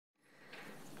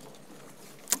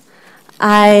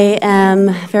I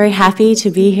am very happy to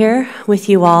be here with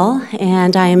you all,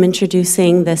 and I am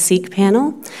introducing the Sikh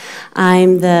panel.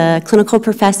 I'm the clinical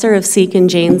professor of Sikh and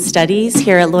Jain studies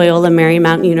here at Loyola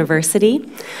Marymount University.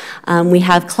 We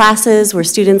have classes where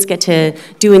students get to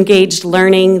do engaged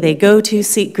learning. They go to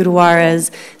Sikh gurudwaras,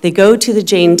 they go to the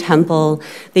Jain temple,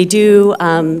 we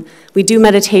do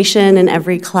meditation in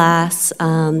every class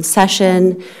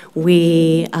session.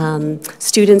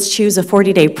 Students choose a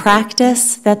 40-day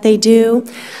practice that they do,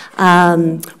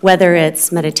 whether it's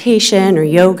meditation or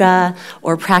yoga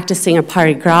or practicing a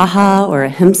parigraha or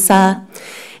ahimsa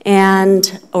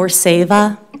or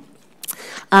seva.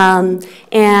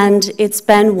 And it's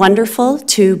been wonderful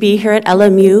to be here at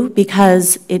LMU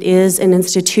because it is an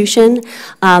institution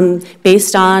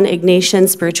based on Ignatian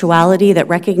spirituality that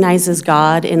recognizes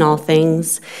God in all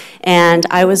things. And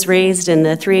I was raised in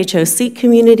the 3HO Sikh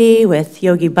community with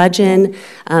Yogi Bhajan,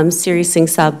 Siri Singh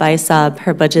Sab Bhai Sab,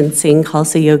 Harbhajan Singh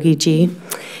Khalsa Yogi Ji.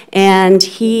 And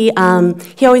he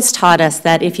always taught us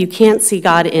that if you can't see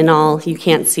God in all, you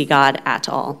can't see God at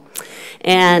all.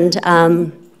 And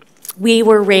we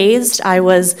were raised,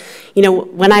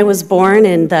 when I was born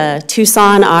in the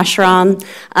Tucson ashram,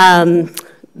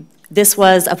 this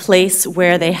was a place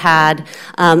where they had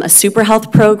a super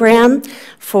health program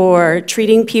for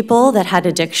treating people that had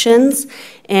addictions,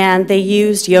 and they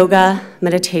used yoga,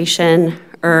 meditation,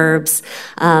 herbs,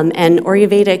 and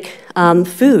Ayurvedic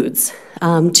foods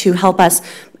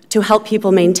to help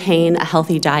people maintain a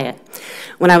healthy diet.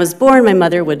 When I was born, my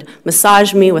mother would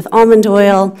massage me with almond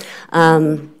oil.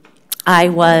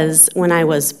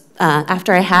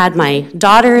 After I had my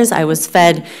daughters, I was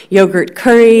fed yogurt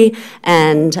curry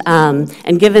and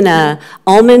given an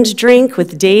almond drink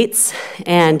with dates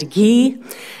and ghee.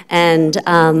 And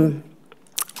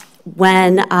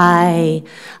one of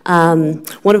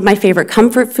my favorite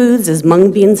comfort foods is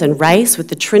mung beans and rice with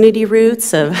the trinity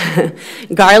roots of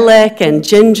garlic and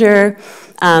ginger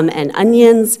and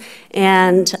onions.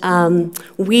 And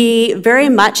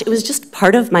it was just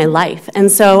part of my life.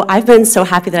 And so I've been so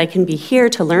happy that I can be here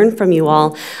to learn from you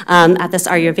all at this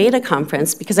Ayurveda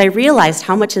conference, because I realized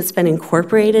how much it's been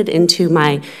incorporated into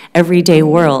my everyday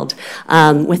world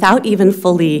without even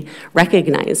fully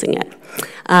recognizing it.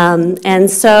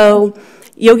 And so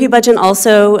Yogi Bhajan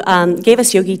also gave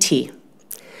us yogi tea.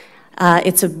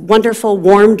 It's a wonderful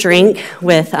warm drink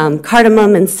with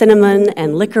cardamom and cinnamon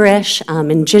and licorice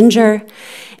and ginger.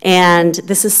 And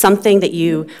this is something that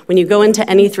when you go into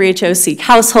any 3HO Sikh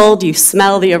household, you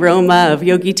smell the aroma of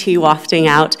yogi tea wafting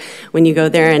out when you go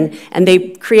there. And they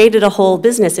created a whole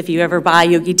business. If you ever buy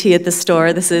yogi tea at the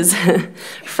store, this is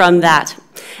from that.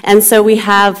 And so we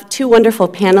have two wonderful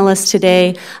panelists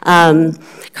today.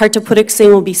 Kartapurik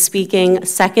Singh will be speaking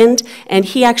second, and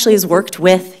he actually has worked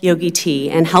with Yogi Tea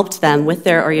and helped them with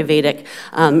their Ayurvedic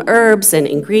herbs and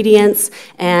ingredients.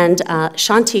 And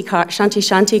Shanti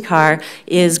Shanti Kaur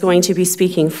is going to be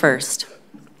speaking first.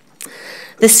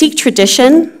 The Sikh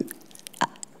tradition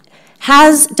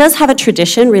does have a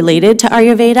tradition related to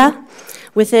Ayurveda.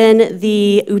 Within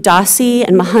the Udasi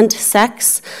and Mahant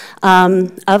sects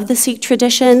of the Sikh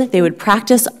tradition, they would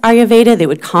practice Ayurveda, they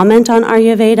would comment on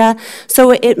Ayurveda.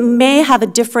 So it may have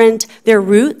their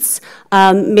roots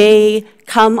may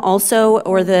come also,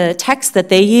 or the text that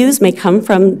they use may come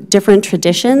from different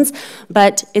traditions,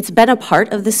 but it's been a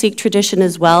part of the Sikh tradition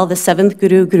as well. The seventh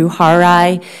Guru, Guru Har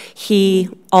Rai, he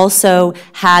also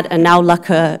had a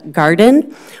Naulaka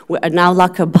garden, a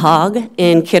Naulaka Bhag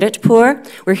in Kiratpur,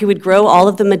 where he would grow all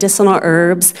of the medicinal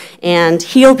herbs and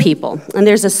heal people. And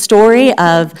there's a story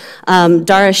of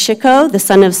Dara Shikoh, the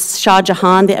son of Shah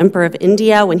Jahan, the Emperor of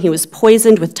India, when he was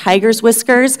poisoned with tiger's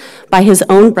whiskers by his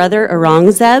own brother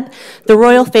Aurangzeb. The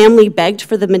royal family begged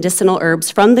for the medicinal herbs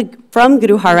from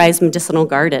Guru Har Rai's medicinal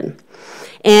garden.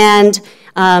 And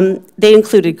they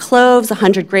included cloves,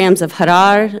 100 grams of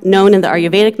harar, known in the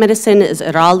Ayurvedic medicine as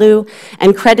aralu,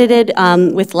 and credited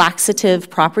with laxative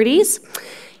properties.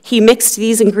 He mixed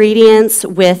these ingredients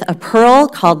with a pearl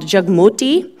called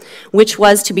jagmoti, which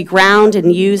was to be ground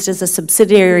and used as a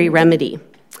subsidiary remedy.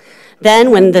 Then,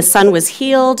 when the son was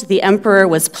healed, the emperor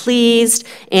was pleased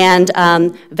and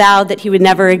vowed that he would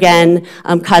never again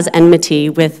cause enmity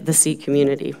with the Sikh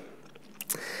community.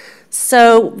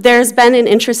 So there's been an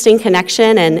interesting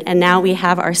connection, and now we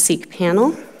have our Sikh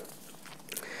panel.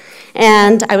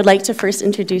 And I would like to first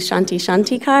introduce Shanti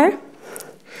Shanti Kaur.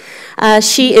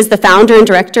 She is the founder and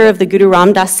director of the Guru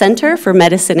Ram Das Center for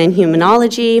Medicine and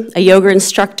Humanology, a yoga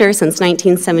instructor since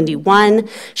 1971.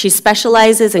 She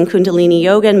specializes in Kundalini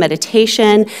Yoga and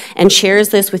meditation and shares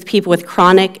this with people with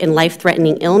chronic and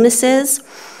life-threatening illnesses.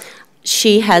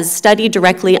 She has studied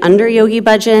directly under Yogi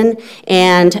Bhajan,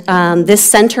 and this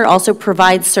center also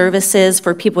provides services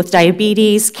for people with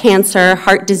diabetes, cancer,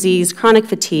 heart disease, chronic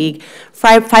fatigue,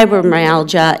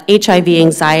 fibromyalgia, HIV,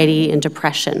 anxiety, and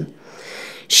depression.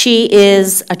 She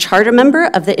is a charter member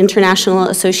of the International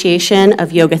Association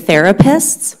of Yoga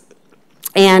Therapists,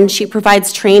 and she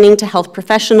provides training to health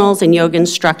professionals and yoga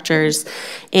instructors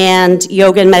and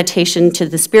yoga and meditation to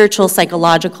the spiritual,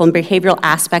 psychological, and behavioral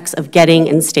aspects of getting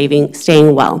and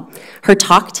staying well. Her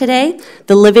talk today,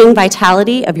 The Living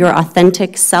Vitality of Your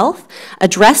Authentic Self,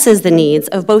 addresses the needs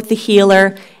of both the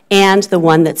healer and the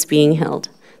one that's being healed.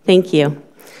 Thank you.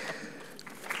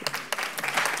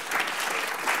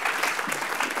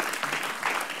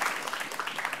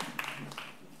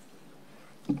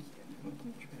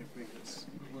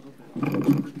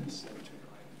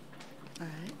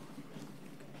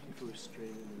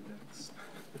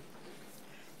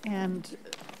 And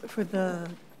for the,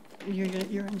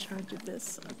 you're in charge of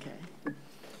this, okay.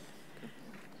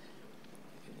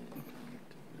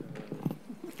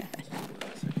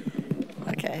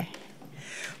 Okay.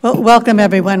 Well, welcome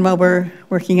everyone while we're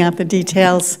working out the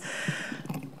details.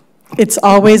 It's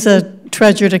always a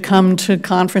treasure to come to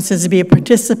conferences, to be a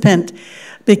participant,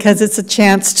 because it's a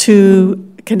chance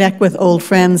to connect with old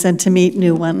friends and to meet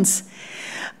new ones.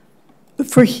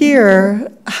 For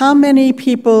here, how many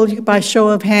people, by show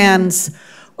of hands,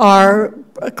 are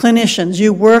clinicians?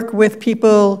 You work with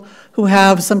people who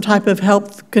have some type of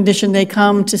health condition. They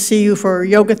come to see you for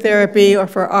yoga therapy or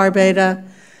for Ayurveda.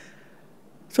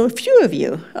 So a few of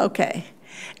you, okay.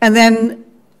 And then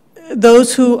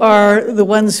those who are the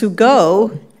ones who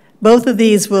go, both of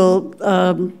these will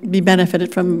be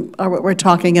benefited from what we're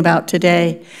talking about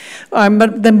today.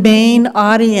 But the main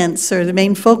audience, or the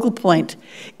main focal point,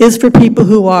 is for people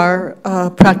who are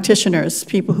practitioners,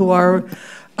 people who are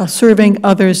serving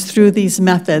others through these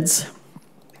methods.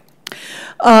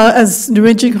 As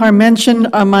Niranjan mentioned,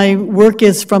 my work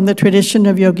is from the tradition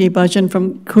of Yogi Bhajan,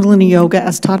 from Kundalini Yoga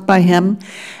as taught by him,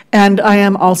 and I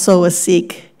am also a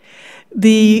Sikh.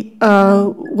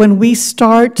 When we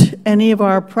start any of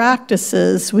our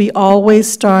practices, we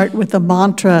always start with a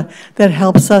mantra that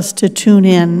helps us to tune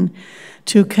in,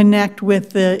 to connect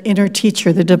with the inner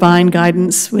teacher, the divine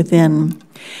guidance within.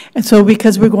 And so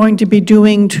because we're going to be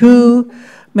doing 2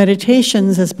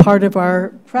 meditations as part of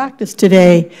our practice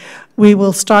today, we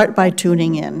will start by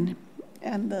tuning in.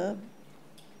 And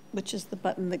which is the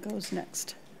button that goes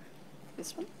next?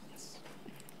 This one? Yes.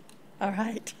 All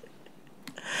right.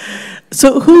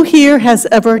 So who here has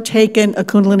ever taken a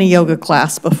Kundalini Yoga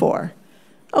class before?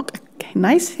 Okay,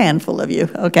 nice handful of you,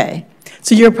 okay.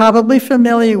 So you're probably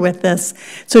familiar with this.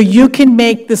 So you can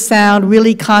make the sound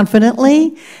really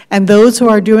confidently, and those who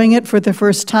are doing it for the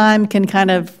first time can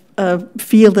kind of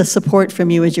feel the support from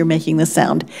you as you're making the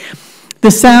sound.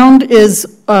 The sound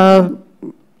is,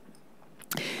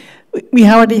 we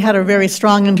already had a very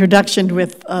strong introduction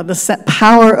with the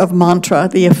power of mantra,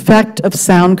 the effect of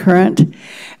sound current,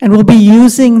 and we'll be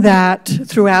using that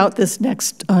throughout this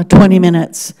next 20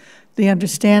 minutes, the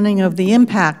understanding of the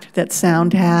impact that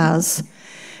sound has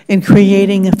in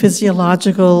creating a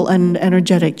physiological and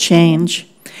energetic change.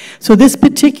 So this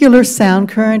particular sound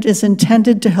current is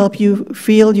intended to help you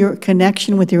feel your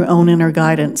connection with your own inner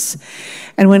guidance.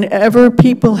 And whenever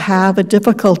people have a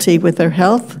difficulty with their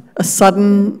health, a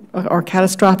sudden or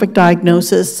catastrophic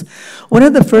diagnosis, one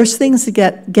of the first things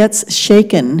that gets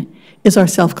shaken is our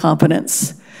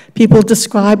self-confidence. People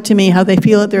describe to me how they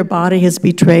feel that their body has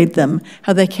betrayed them,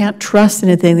 how they can't trust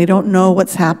anything, they don't know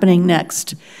what's happening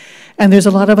next. And there's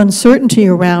a lot of uncertainty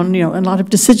around, a lot of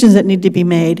decisions that need to be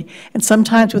made, and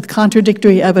sometimes with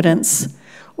contradictory evidence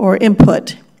or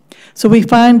input. So we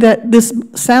find that this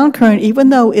sound current, even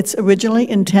though it's originally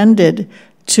intended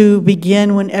to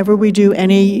begin whenever we do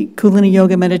any Kundalini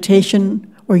Yoga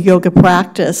meditation or yoga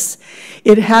practice,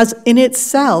 it has in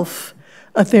itself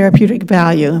a therapeutic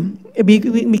value.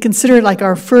 We consider it like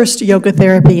our first yoga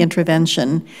therapy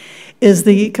intervention is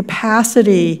the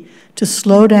capacity to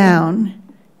slow down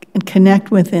and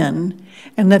connect within,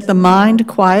 and let the mind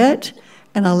quiet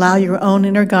and allow your own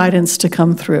inner guidance to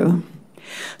come through.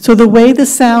 So the way the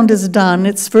sound is done,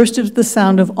 it's first the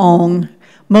sound of Om.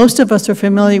 Most of us are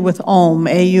familiar with Om,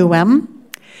 A-U-M.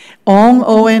 Om,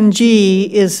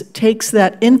 O-N-G, takes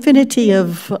that infinity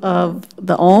of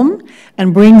the Om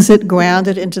and brings it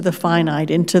grounded into the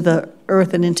finite, into the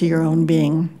earth and into your own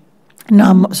being.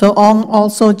 So Om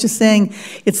also just saying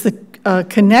it's the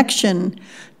connection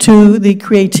to the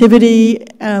creativity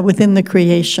within the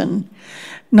creation.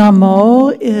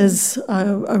 Namo is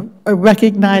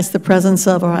recognize the presence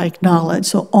of or I acknowledge.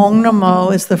 So Om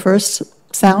Namo is the first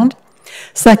sound.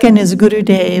 Second is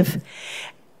Gurudev.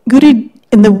 Guru,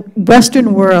 in the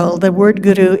Western world, the word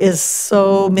guru is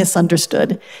so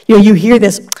misunderstood. You hear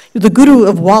this, the guru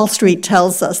of Wall Street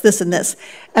tells us this and this,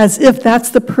 as if that's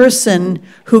the person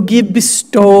who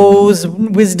bestows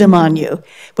wisdom on you,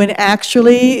 when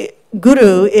actually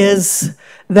guru is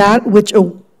that which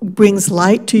brings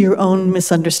light to your own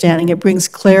misunderstanding. It brings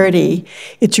clarity.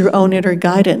 It's your own inner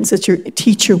guidance. It's your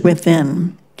teacher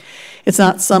within. It's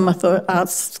not some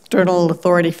external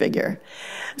authority figure.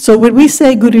 So when we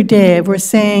say Gurudev, we're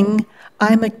saying,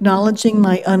 I'm acknowledging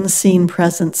my unseen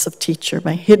presence of teacher,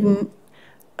 my hidden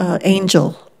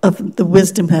angel of the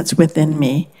wisdom that's within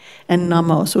me, and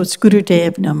Namo. So it's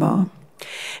Gurudev Namo.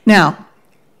 Now,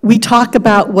 we talk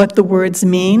about what the words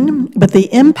mean, but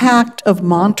the impact of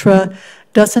mantra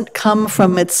doesn't come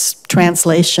from its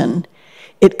translation.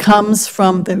 It comes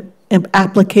from the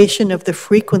application of the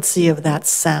frequency of that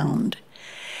sound.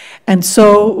 And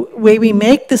so, when we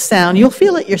make the sound, you'll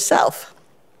feel it yourself.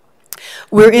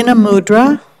 We're in a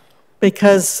mudra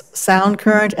because sound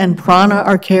current and prana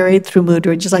are carried through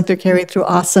mudra, just like they're carried through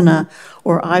asana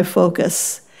or eye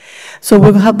focus. So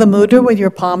we'll have the mudra where your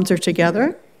palms are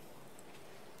together,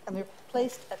 and they're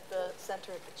placed at the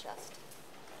center of the chest.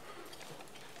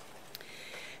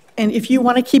 And if you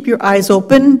want to keep your eyes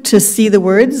open to see the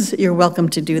words, you're welcome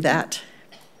to do that.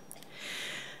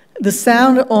 The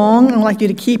sound Ong, I'd like you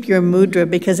to keep your mudra,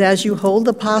 because as you hold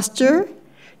the posture,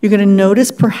 you're going to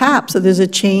notice perhaps that there's a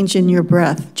change in your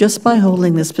breath just by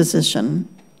holding this position.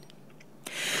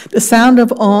 The sound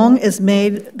of Ong is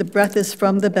made, the breath is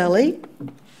from the belly,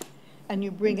 and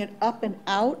you bring it up and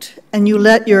out, and you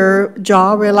let your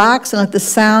jaw relax and let the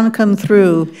sound come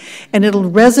through, and it'll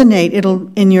resonate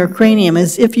in your cranium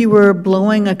as if you were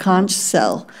blowing a conch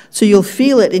shell. So you'll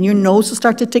feel it, and your nose will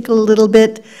start to tickle a little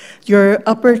bit. Your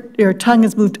tongue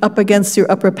is moved up against your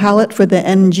upper palate for the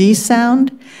NG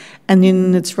sound, and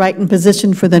then it's right in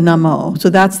position for the Namo. So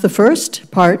that's the first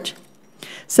part.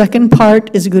 Second part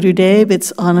is Gurudev.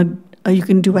 It's on you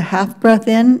can do a half breath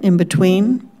in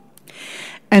between.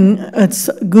 And it's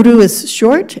Guru is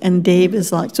short and Dev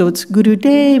is like, so it's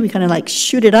Gurudev, we kind of like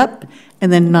shoot it up, and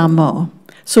then Namo.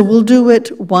 So we'll do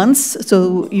it once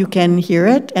so you can hear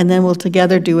it, and then we'll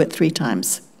together do it 3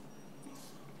 times.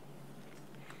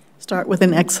 Start with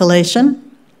an exhalation.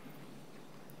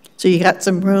 So you got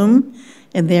some room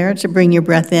in there to bring your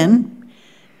breath in.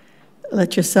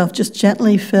 Let yourself just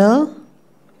gently fill,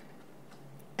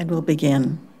 and we'll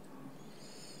begin.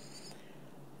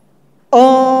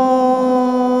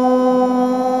 Om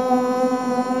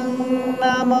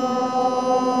Namo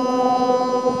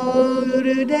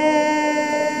Gurudev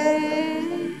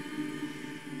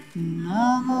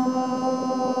Namo.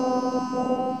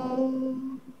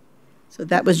 So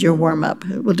that was your warm-up.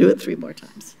 We'll do it 3 more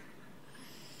times.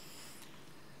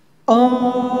 Om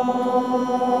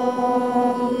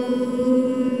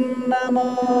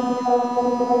Namo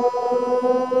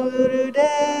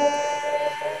Gurudev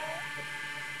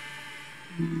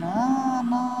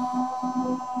Namo.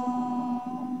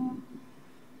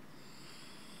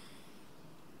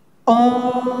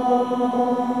 Om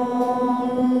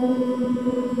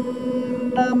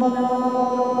Namo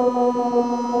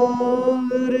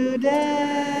Gurudev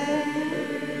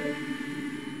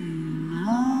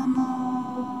Namo.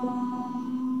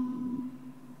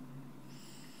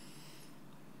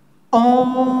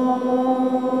 Om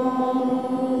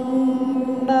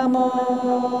Namo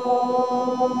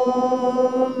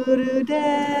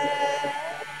Gurudev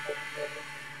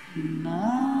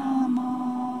Namo.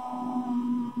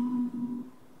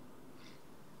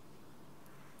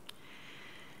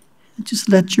 Just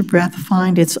let your breath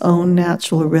find its own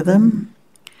natural rhythm.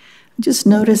 Just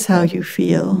notice how you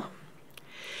feel.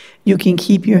 You can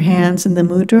keep your hands in the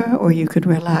mudra, or you could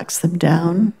relax them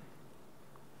down.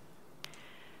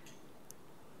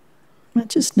 But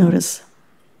just notice.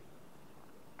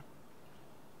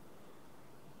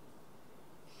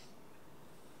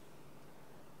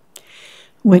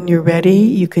 When you're ready,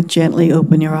 you can gently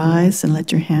open your eyes and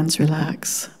let your hands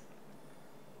relax.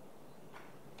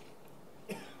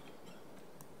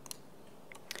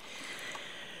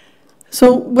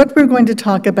 So what we're going to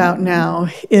talk about now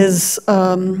is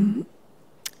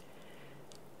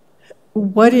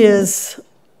what is,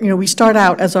 we start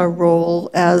out as our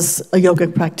role as a yoga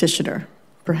practitioner.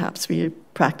 Perhaps we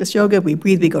practice yoga, we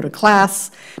breathe, we go to class,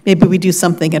 maybe we do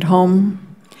something at home.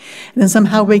 And then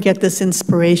somehow we get this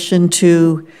inspiration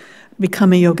to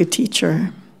become a yoga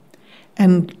teacher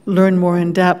and learn more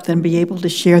in depth and be able to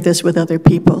share this with other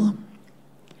people.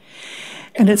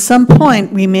 And at some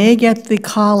point, we may get the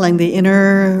calling, the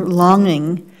inner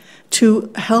longing to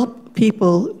help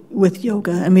people with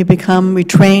yoga, and we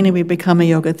train and we become a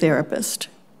yoga therapist.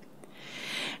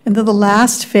 And then the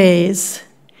last phase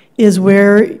is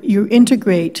where you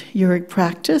integrate your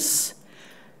practice,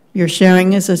 your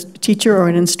sharing as a teacher or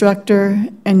an instructor,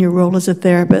 and your role as a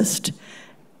therapist,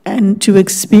 and to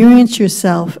experience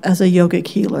yourself as a yogic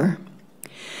healer.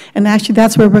 And actually,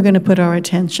 that's where we're going to put our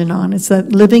attention on. It's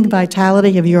that living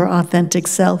vitality of your authentic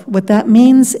self. What that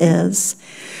means is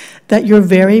that your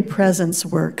very presence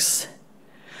works.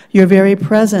 Your very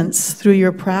presence through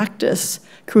your practice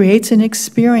creates an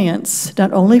experience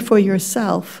not only for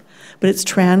yourself, but it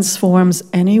transforms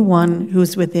anyone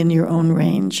who's within your own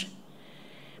range.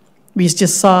 We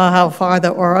just saw how far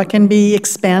the aura can be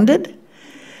expanded.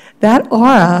 That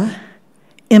aura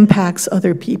impacts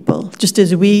other people. Just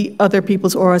as other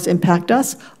people's auras impact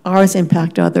us, ours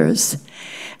impact others.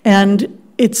 And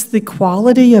it's the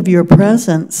quality of your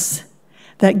presence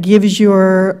that gives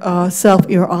yourself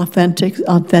your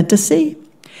authenticity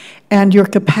and your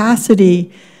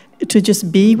capacity to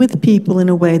just be with people in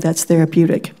a way that's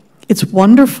therapeutic. It's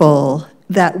wonderful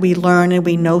that we learn and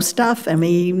we know stuff and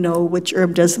we know which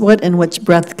herb does what and which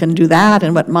breath can do that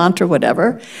and what mantra,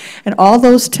 whatever. And all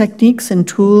those techniques and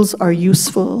tools are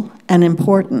useful and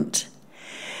important.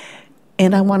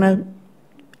 And I want to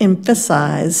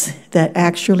emphasize that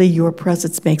actually your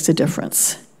presence makes a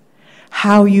difference.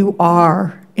 How you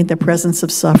are in the presence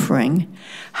of suffering,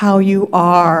 how you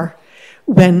are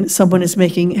when someone is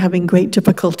having great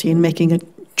difficulty in making a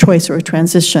choice or a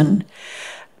transition.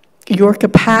 Your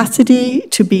capacity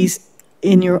to be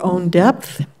in your own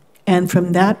depth, and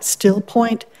from that still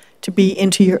point to be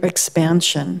into your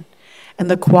expansion.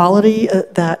 And the quality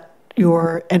that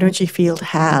your energy field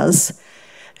has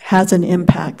an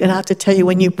impact. And I have to tell you,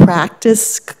 when you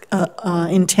practice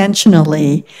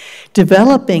intentionally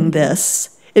developing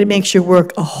this, it makes your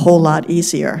work a whole lot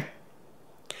easier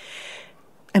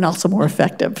and also more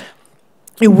effective.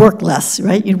 You work less,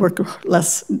 right? You work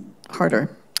less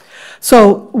harder.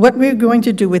 So what we're going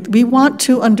to do we want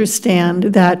to understand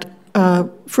that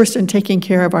first in taking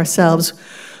care of ourselves,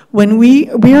 when we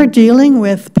are dealing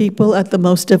with people at the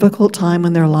most difficult time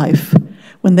in their life,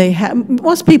 when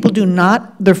most people do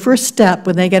not, their first step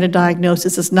when they get a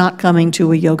diagnosis is not coming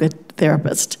to a yoga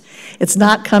therapist. It's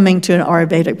not coming to an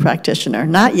Ayurvedic practitioner,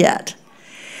 not yet.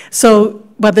 So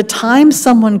by the time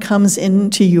someone comes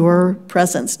into your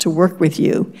presence to work with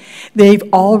you, they've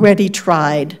already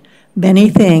tried many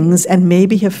things and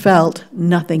maybe have felt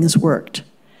nothing's worked.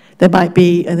 There might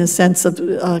be in a sense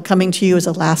of coming to you as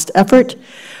a last effort,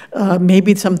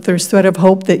 maybe there's thread of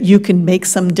hope that you can make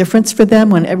some difference for them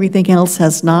when everything else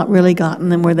has not really gotten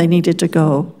them where they needed to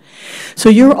go. So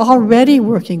you're already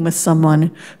working with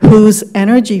someone whose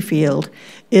energy field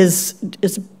is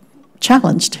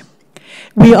challenged.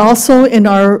 We also, in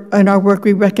our work,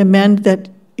 we recommend that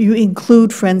you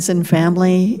include friends and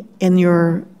family in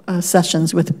your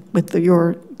sessions with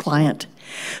your client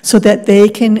so that they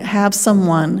can have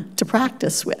someone to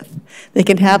practice with. They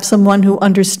can have someone who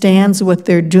understands what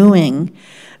they're doing,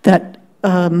 that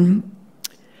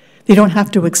they don't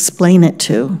have to explain it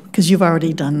to, because you've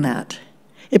already done that.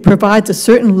 It provides a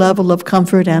certain level of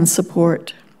comfort and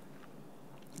support.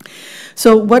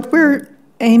 So what we're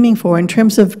aiming for in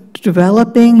terms of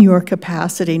developing your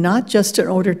capacity, not just in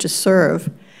order to serve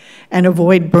and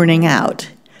avoid burning out,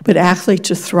 but actually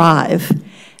to thrive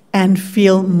and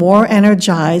feel more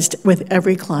energized with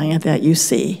every client that you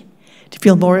see, to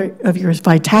feel more of your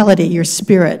vitality, your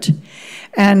spirit.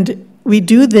 And we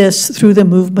do this through the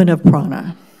movement of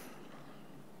prāṇa.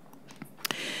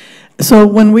 So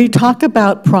when we talk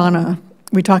about prāṇa,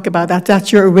 we talk about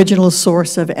that's your original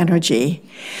source of energy.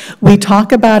 We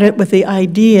talk about it with the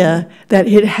idea that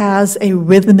it has a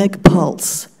rhythmic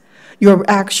pulse. Your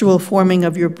actual forming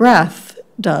of your breath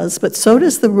does, but so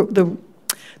does the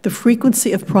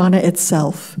frequency of prāṇa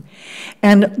itself.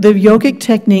 And the yogic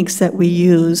techniques that we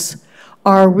use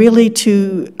are really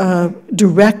to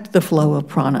direct the flow of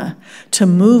prāṇa, to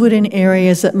move it in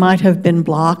areas that might have been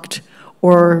blocked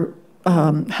or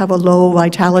have a low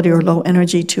vitality or low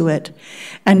energy to it,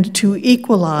 and to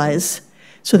equalize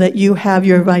so that you have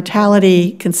your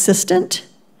vitality consistent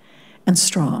and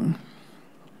strong.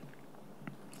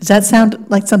 Does that sound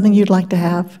like something you'd like to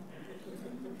have?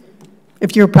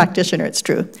 If you're a practitioner, it's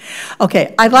true.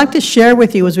 Okay, I'd like to share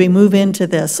with you as we move into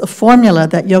this a formula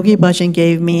that Yogi Bhajan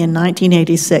gave me in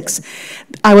 1986.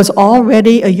 I was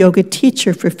already a yoga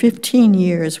teacher for 15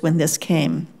 years when this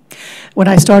came. When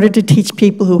I started to teach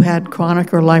people who had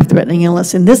chronic or life-threatening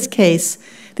illness. In this case,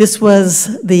 this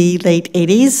was the late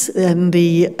 80s, and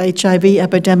the HIV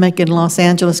epidemic in Los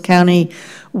Angeles County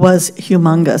was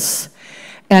humongous.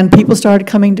 And people started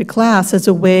coming to class as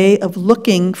a way of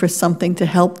looking for something to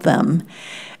help them.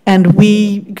 And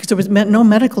because there was no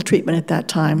medical treatment at that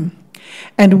time.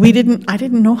 And I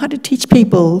didn't know how to teach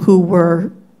people who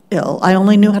were ill. I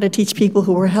only knew how to teach people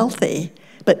who were healthy.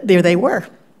 But there they were.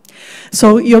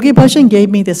 So Yogi Bhajan gave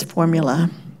me this formula.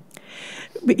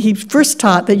 He first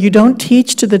taught that you don't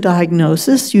teach to the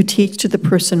diagnosis, you teach to the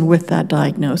person with that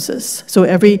diagnosis. So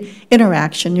every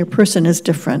interaction, your person is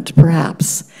different,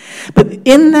 perhaps. But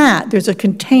in that, there's a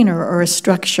container or a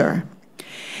structure.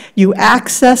 You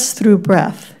access through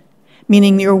breath,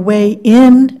 meaning your way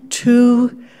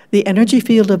into the energy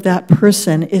field of that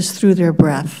person is through their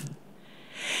breath.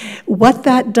 What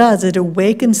that does, it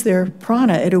awakens their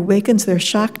prana, it awakens their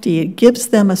Shakti, it gives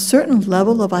them a certain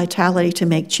level of vitality to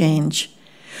make change.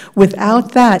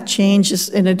 Without that, change is,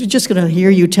 and they're just going to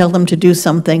hear you tell them to do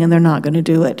something and they're not going to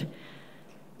do it.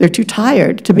 They're too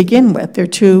tired to begin with. They're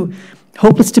too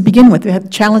hopeless to begin with. They have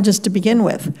challenges to begin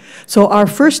with. So our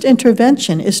first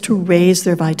intervention is to raise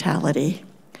their vitality.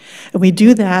 And we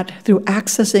do that through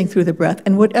accessing through the breath.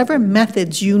 And whatever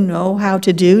methods you know how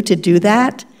to do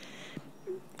that,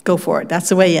 go for it. That's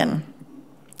the way in.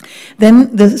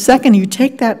 Then the second, you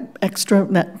take that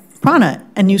prana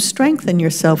and you strengthen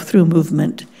yourself through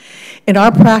movement. In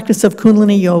our practice of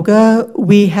Kundalini Yoga,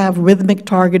 we have rhythmic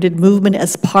targeted movement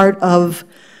as part of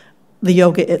the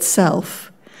yoga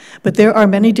itself. But there are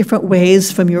many different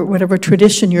ways from your whatever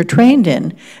tradition you're trained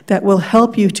in that will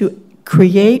help you to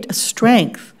create a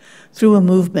strength through a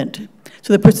movement.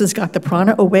 So the person's got the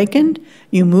prana awakened,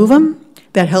 you move them,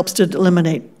 that helps to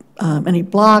eliminate any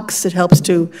blocks, it helps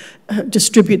to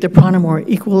distribute the prana more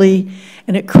equally,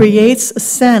 and it creates a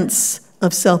sense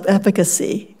of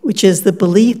self-efficacy, which is the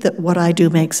belief that what I do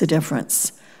makes a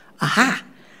difference. Aha,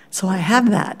 so I have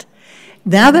that.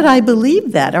 Now that I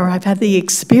believe that, or I've had the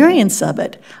experience of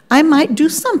it, I might do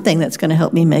something that's going to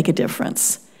help me make a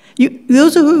difference.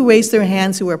 Those who raise their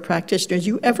hands who are practitioners,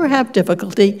 you ever have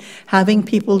difficulty having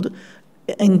people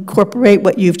incorporate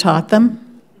what you've taught them?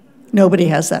 Nobody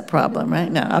has that problem, right?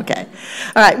 No, okay.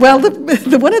 All right, well,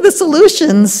 one of the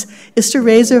solutions is to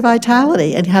raise their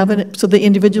vitality and so the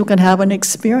individual can have an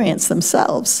experience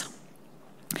themselves.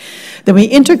 Then we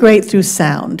integrate through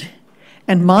sound.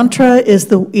 And mantra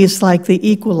is like the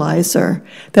equalizer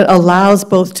that allows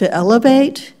both to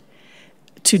elevate,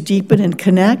 to deepen and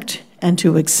connect, and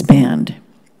to expand.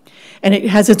 And it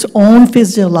has its own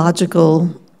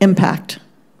physiological impact.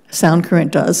 Sound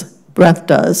current does, breath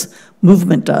does,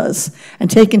 movement does. And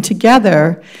taken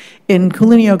together, in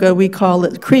Kundalini Yoga, we call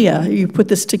it Kriya. You put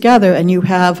this together and you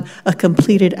have a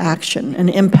completed action, an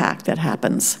impact that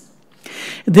happens.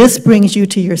 This brings you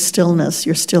to your stillness,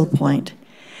 your still point.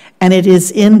 And it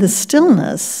is in the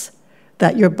stillness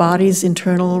that your body's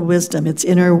internal wisdom, its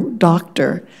inner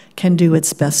doctor, can do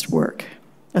its best work.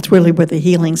 That's really where the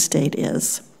healing state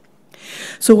is.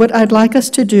 So what I'd like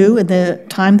us to do in the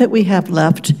time that we have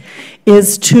left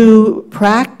is to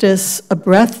practice a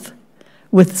breath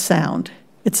with sound.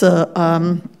 It's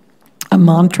a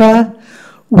mantra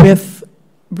with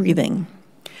breathing.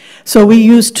 So we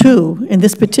use two, and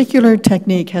this particular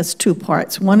technique has two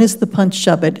parts. One is the Panch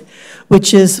Shabad,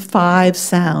 which is 5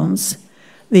 sounds.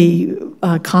 The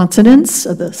consonants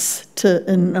of the s, t,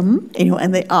 and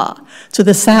and the ah. So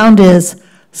the sound is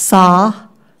sa,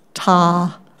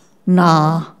 ta,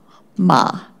 na,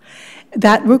 ma.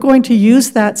 That we're going to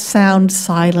use that sound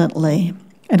silently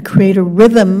and create a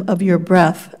rhythm of your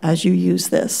breath as you use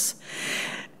this.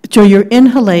 So your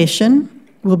inhalation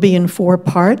will be in 4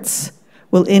 parts.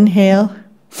 We'll inhale,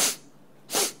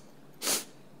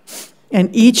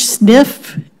 and each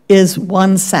sniff is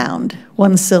one sound,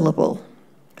 one syllable.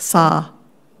 Sa,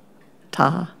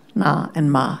 ta, na,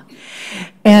 and ma.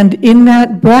 And in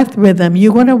that breath rhythm,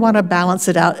 you're going to want to balance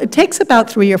it out. It takes about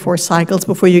 3 or 4 cycles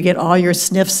before you get all your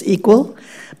sniffs equal,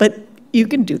 but you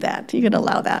can do that. You can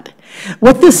allow that.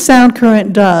 What this sound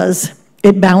current does,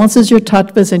 it balances your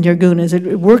tattvas and your gunas.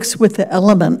 It works with the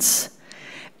elements,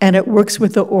 and it works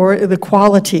with the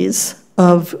qualities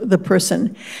of the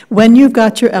person. When you've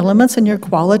got your elements and your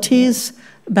qualities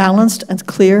balanced and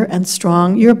clear and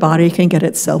strong, your body can get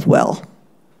itself well.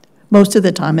 Most of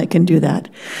the time it can do that.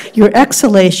 Your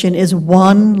exhalation is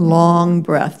one long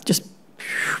breath. Just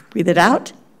breathe it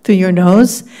out through your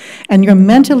nose, and you're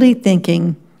mentally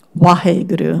thinking, Wahe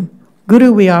Guru.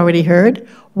 Guru we already heard.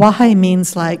 Wahe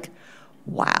means like,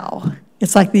 wow.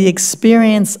 It's like the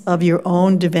experience of your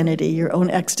own divinity, your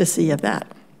own ecstasy of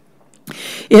that.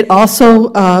 It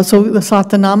also, so the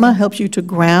Satanama helps you to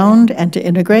ground and to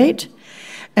integrate.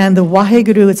 And the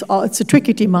Waheguru, it's a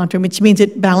Trikriti mantra, which means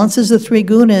it balances the 3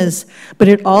 gunas, but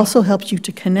it also helps you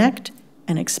to connect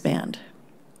and expand.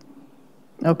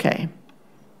 Okay.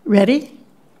 Ready?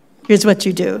 Here's what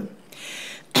you do.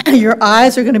 Your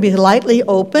eyes are going to be lightly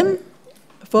open,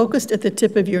 focused at the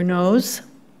tip of your nose.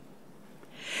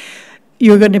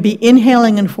 You're going to be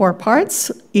inhaling in 4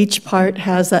 parts. Each part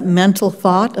has that mental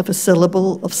thought of a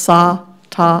syllable of sa,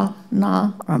 ta,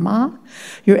 na, or ma.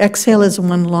 Your exhale is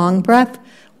 1 long breath,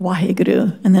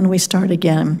 Waheguru, and then we start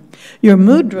again. Your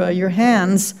mudra, your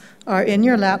hands, are in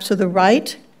your lap, so the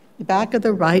back of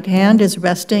the right hand is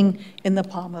resting in the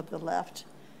palm of the left,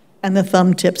 and the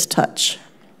thumb tips touch.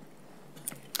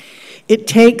 It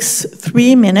takes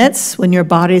 3 minutes when your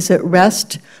body's at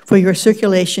rest for your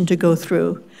circulation to go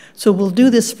through. So we'll do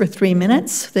this for 3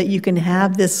 minutes so that you can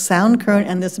have this sound current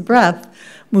and this breath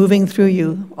moving through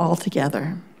you all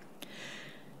together.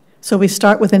 So we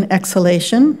start with an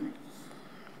exhalation.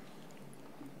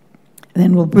 And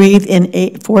then we'll breathe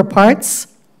in 4 parts.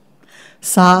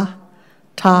 Sa,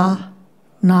 ta,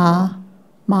 na,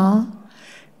 ma.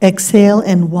 Exhale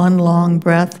in 1 long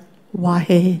breath.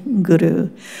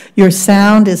 Waheguru. Your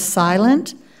sound is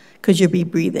silent because you'll be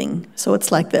breathing. So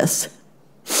it's like this.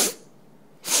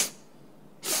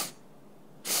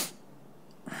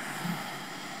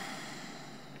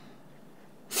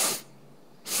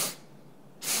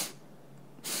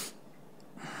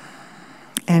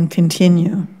 And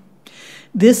continue.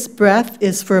 This breath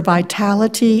is for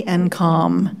vitality and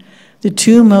calm, the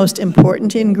 2 most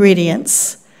important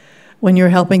ingredients when you're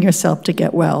helping yourself to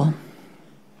get well,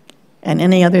 and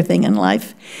any other thing in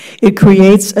life. It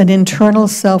creates an internal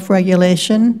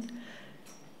self-regulation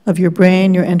of your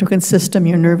brain, your endocrine system,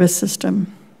 your nervous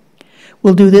system.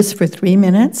 We'll do this for 3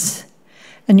 minutes,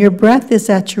 and your breath is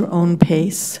at your own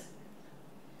pace.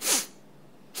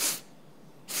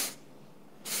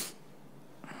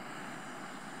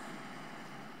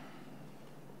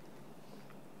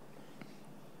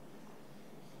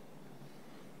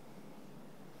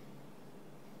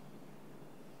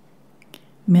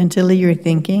 Mentally, you're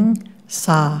thinking,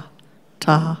 sa,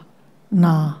 ta,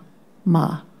 na,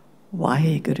 ma,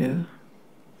 Waheguru.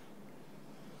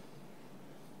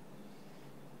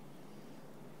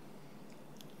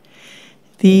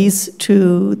 These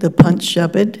 2, the Panch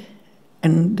Shabad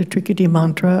and the Trikiti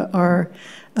mantra, are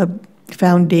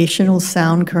foundational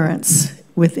sound currents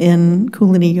within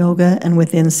Kundalini Yoga and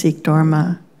within Sikh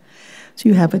Dharma. So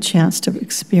you have a chance to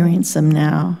experience them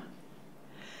now.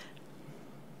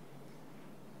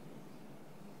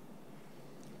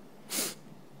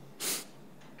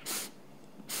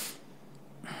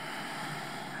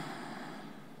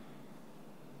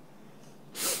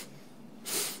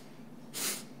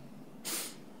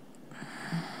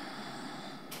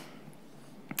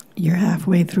 You're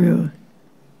halfway through.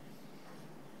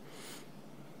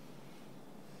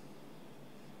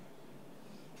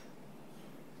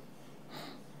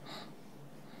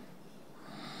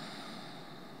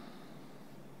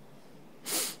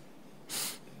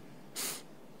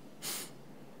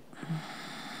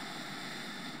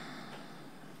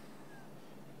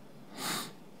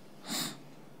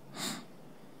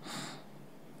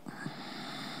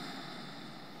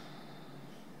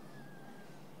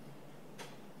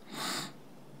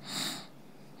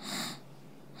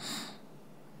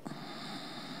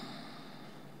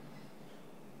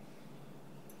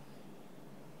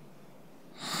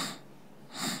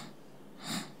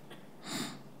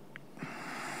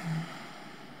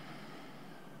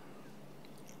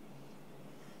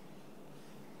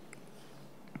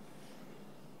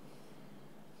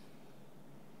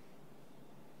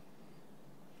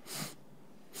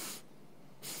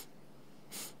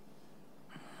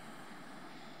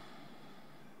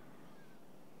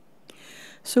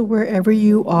 So wherever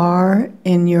you are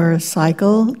in your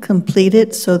cycle, complete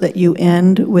it so that you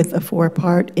end with a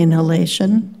 4-part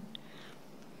inhalation.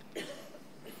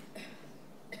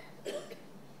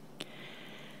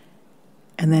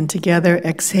 And then together,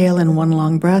 exhale in 1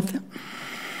 long breath.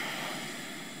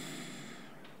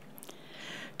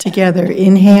 Together,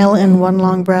 inhale in 1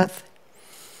 long breath.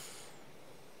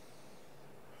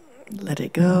 Let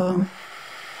it go.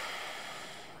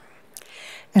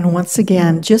 And once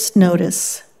again, just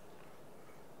notice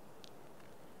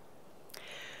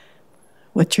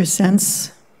what's your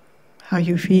sense, how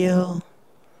you feel,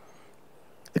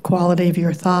 the quality of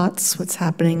your thoughts, what's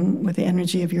happening with the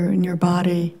energy of in your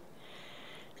body.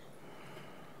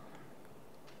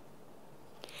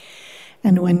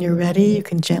 And when you're ready, you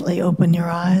can gently open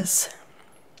your eyes.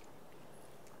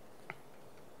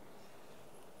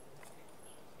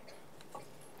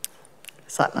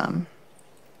 Satnam.